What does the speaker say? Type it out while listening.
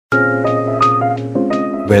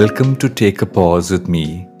Welcome to Take a Pause with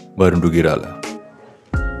me, Varun Dugirala,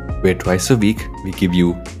 where twice a week we give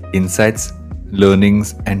you insights,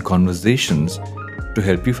 learnings, and conversations to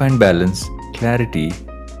help you find balance, clarity,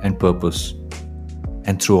 and purpose.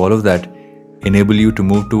 And through all of that, enable you to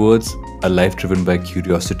move towards a life driven by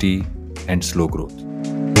curiosity and slow growth.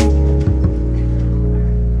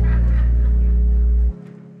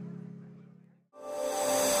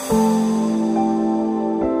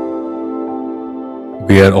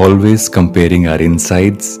 We are always comparing our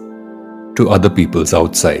insides to other people's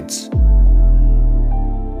outsides.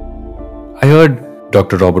 I heard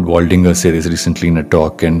Dr. Robert Waldinger say this recently in a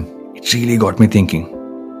talk, and it really got me thinking.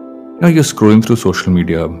 You're scrolling through social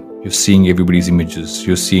media, you're seeing everybody's images,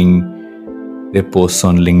 you're seeing their posts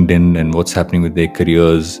on LinkedIn and what's happening with their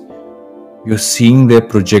careers. You're seeing their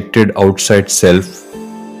projected outside self,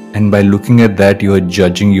 and by looking at that, you're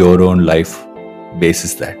judging your own life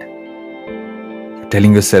basis that.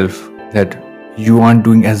 Telling yourself that you aren't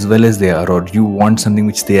doing as well as they are, or you want something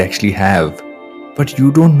which they actually have, but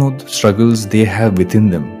you don't know the struggles they have within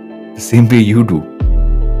them the same way you do.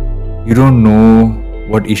 You don't know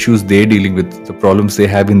what issues they're dealing with, the problems they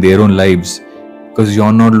have in their own lives, because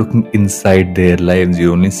you're not looking inside their lives,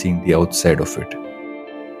 you're only seeing the outside of it.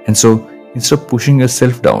 And so instead of pushing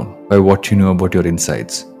yourself down by what you know about your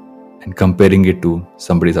insides and comparing it to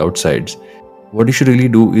somebody's outsides, what you should really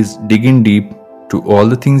do is dig in deep to all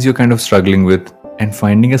the things you're kind of struggling with and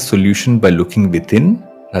finding a solution by looking within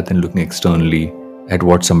rather than looking externally at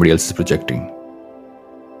what somebody else is projecting.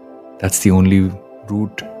 That's the only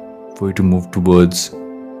route for you to move towards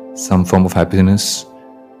some form of happiness,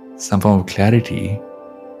 some form of clarity,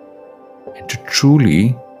 and to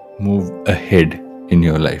truly move ahead in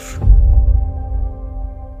your life.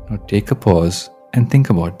 Now take a pause and think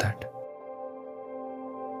about that.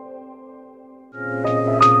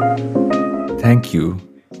 Thank you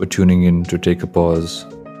for tuning in to Take a Pause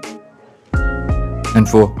and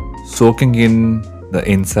for soaking in the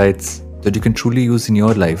insights that you can truly use in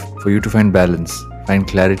your life for you to find balance, find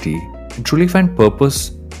clarity, and truly find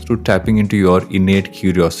purpose through tapping into your innate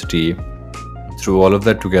curiosity. Through all of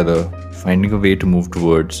that together, finding a way to move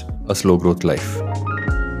towards a slow growth life.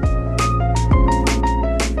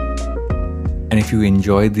 And if you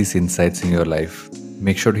enjoyed these insights in your life,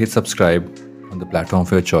 make sure to hit subscribe on the platform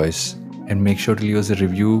of your choice. And make sure to leave us a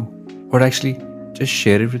review, or actually just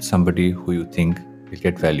share it with somebody who you think will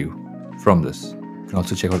get value from this. You can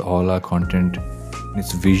also check out all our content in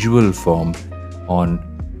its visual form on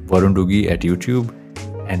Varun Dugi at YouTube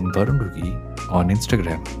and Varun Dugi on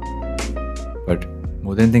Instagram. But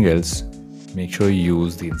more than anything else, make sure you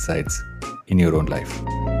use the insights in your own life.